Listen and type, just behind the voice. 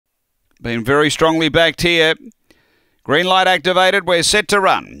Been very strongly backed here. Green light activated. We're set to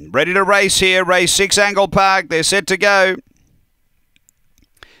run. Ready to race here. Race 6, Angle-Park. They're set to go.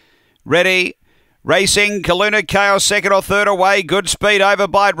 Ready. Racing, Kaluna Chaos second or third away. Good speed over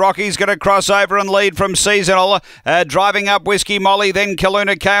Bite Rocky's going to cross over and lead from Seasonal. Driving up Whiskey Molly, then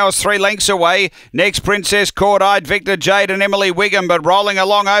Kaluna Chaos 3 lengths away. Next Princess Cordide, Victor Jade and Emily Wiggum, but rolling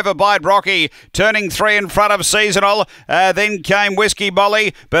along over Bite Rocky. Turning 3 in front of Seasonal. Then came Whiskey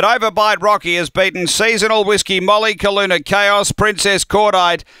Molly, but over Bite Rocky has beaten Seasonal, Whiskey Molly, Kaluna Chaos, Princess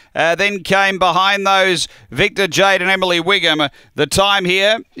Cordide. Then came behind those Victor Jade and Emily Wiggum. The time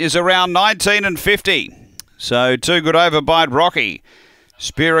here is around 19 and 50. So too good over Bite Rocky.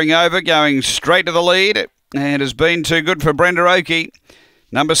 Spearing over, going straight to the lead, and has been too good for Brenda Oakey.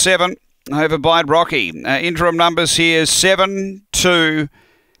 Number 7 over Bite Rocky. Interim numbers here 7, 2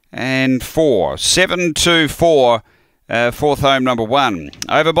 and 4. 7, 2, 4. Fourth home, number 1.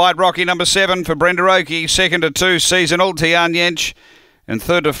 Over Bite Rocky, number 7 for Brenda Oakey. Second to 2, Seasonal, Tian Yench. And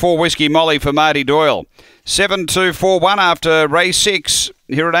third to 4, Whiskey Molly for Marty Doyle. 7, 2, 4, 1 after race 6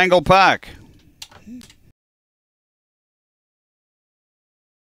 here at Angle Park.